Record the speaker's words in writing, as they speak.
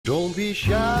Don't be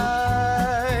shy,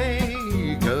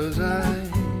 'cause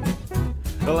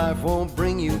life won't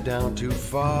bring you down too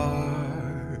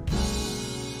far.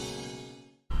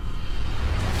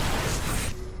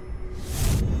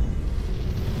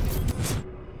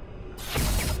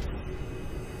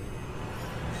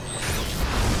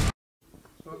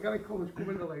 So Gary Cully's coming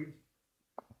in the lead.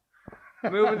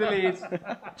 Moving the leads,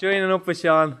 joining up with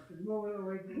Sean.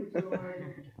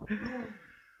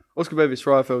 Oscar BEVIS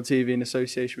for IFL TV in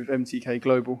association with MTK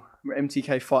Global. We're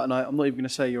MTK Fight Night. I'm not even going to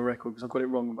say your record because I got it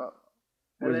wrong about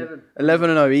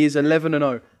 11-0. He is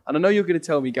 11-0. And I know you're going to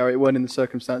tell me, Gary, it weren't in the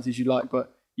circumstances you like,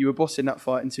 but you were bossing that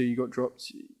fight until you got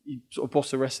dropped. You sort of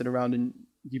bossed the rest of the round and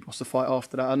you bossed the fight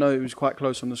after that. I know it was quite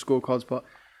close on the scorecards, but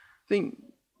I think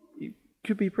you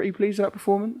could be pretty pleased with that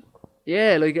performance.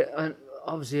 Yeah, like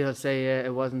obviously I'll say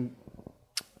it wasn't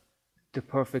the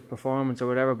perfect performance or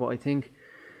whatever, but I think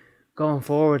going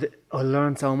forward, I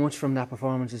learned so much from that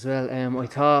performance as well. I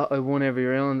thought I won every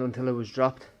round until I was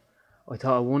dropped. I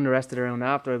thought I won the rest of the round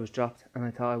after I was dropped, and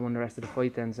I thought I won the rest of the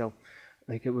fight then. So,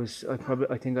 like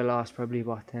I think I lost probably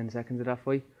about 10 seconds of that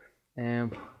fight.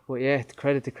 But yeah,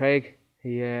 credit to Craig.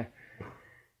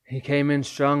 He came in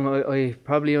strong. I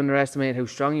probably underestimated how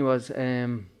strong he was.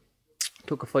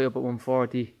 Took a fight up at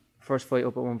 140. First fight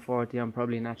up at 140. I'm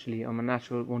a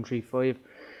natural 135.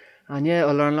 And yeah,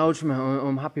 I learned loads from it.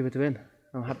 I'm happy with the win.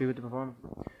 I'm happy with the performance.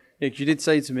 Yeah, because you did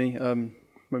say to me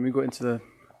when we got into the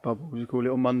bubble, we call it,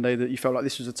 on Monday, that you felt like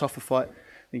this was a tougher fight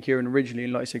than Kieran originally.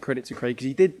 And like I said, credit to Craig, because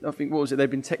he did, I think, what was it, they've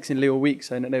been texting Lee all week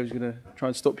saying that they was going to try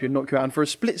and stop you and knock you out. And for a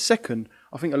split second,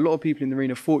 I think a lot of people in the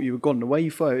arena thought you were gone. The way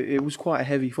you fought, it was quite a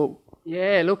heavy fall.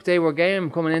 Yeah, look, they were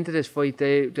game coming into this fight.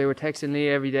 They were texting Lee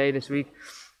every day this week,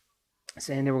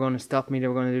 saying they were going to stop me, they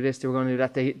were going to do this, they were going to do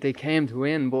that. They came to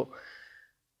win, but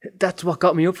that's what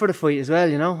got me up for the fight as well,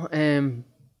 you know. And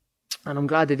I'm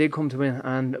glad they did come to win.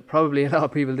 And probably a lot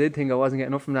of people did think I wasn't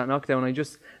getting up from that knockdown. I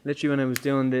just, literally when I was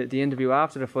doing the interview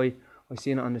after the fight, I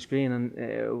seen it on the screen and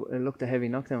it looked a heavy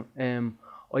knockdown.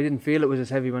 I didn't feel it was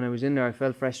as heavy when I was in there. I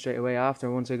felt fresh straight away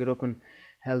after. Once I got up and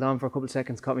held on for a couple of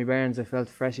seconds, caught me bearings, I felt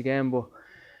fresh again. But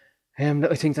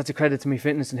I think that's a credit to my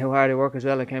fitness and how hard I work as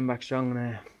well. I came back strong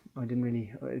and it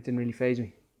didn't really faze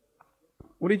me.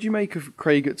 What did you make of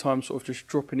Craig at times sort of just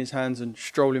dropping his hands and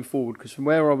strolling forward? Because from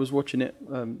where I was watching it,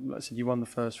 like I said, you won the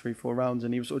first 3-4 rounds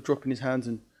and he was sort of dropping his hands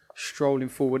and strolling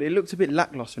forward. It looked a bit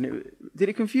lacklustre. And did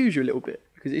it confuse you a little bit?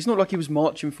 Because it's not like he was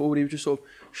marching forward, he was just sort of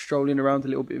strolling around a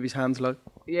little bit with his hands low.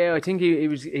 Yeah, I think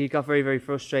he got very, very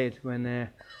frustrated when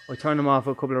I turned him off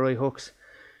with a couple of right hooks.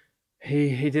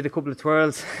 He did a couple of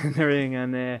twirls in the ring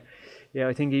and yeah,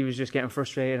 I think he was just getting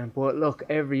frustrated. But look,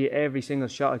 every single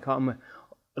shot I caught him with,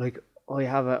 like, I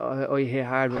hit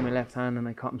hard with my left hand and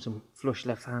I caught him some flush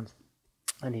left hands.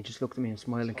 And he just looked at me and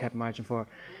smiled and kept marching forward.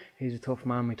 He's a tough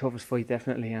man, my toughest fight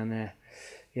definitely. And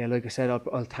yeah, like I said,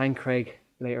 I'll thank Craig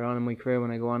later on in my career when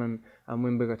I go on and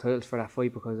win bigger titles for that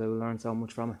fight, because I will learn so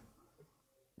much from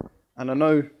it. And I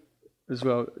know as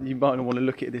well, you might not want to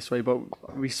look at it this way,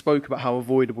 but we spoke about how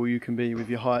avoidable you can be with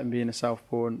your height and being a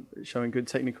southpaw and showing good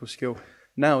technical skill.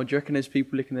 Now, do you reckon there's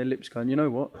people licking their lips going, you know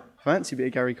what, fancy a bit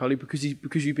of Gary Cully because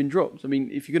you've been dropped? I mean,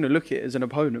 if you're going to look at it as an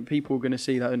opponent, people are going to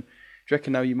see that. And do you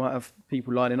reckon now you might have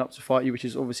people lining up to fight you, which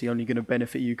is obviously only going to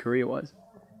benefit you career-wise?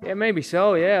 Yeah, maybe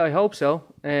so, yeah, I hope so.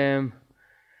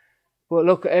 But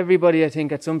look, everybody, I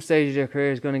think, at some stage of their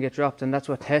career is going to get dropped, and that's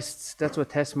what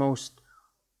tests most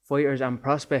fighters and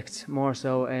prospects more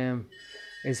so,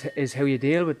 is how you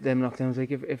deal with them knockdowns.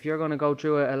 Like if you're going to go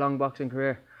through a long boxing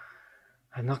career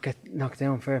and not get knocked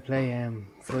down, fair play.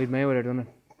 Floyd Mayweather done it,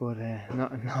 but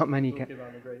not many can.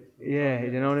 Yeah,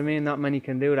 you know what I mean. Not many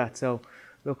can do that. So,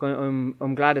 look,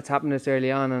 I'm glad it's happened this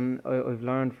early on, and I've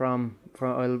learned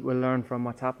will learn from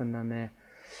what's happened, and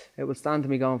it will stand to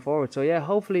me going forward. So yeah,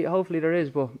 hopefully there is,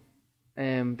 but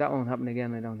that won't happen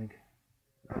again, I don't think.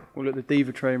 Well, look, the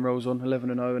Diva train rolls on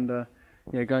 11-0, and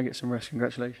yeah, go and get some rest.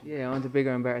 Congratulations. Yeah, on to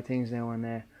bigger and better things now,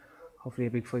 and hopefully a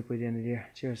big fight by the end of the year.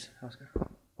 Cheers, Oscar.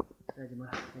 Thank you,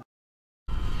 man.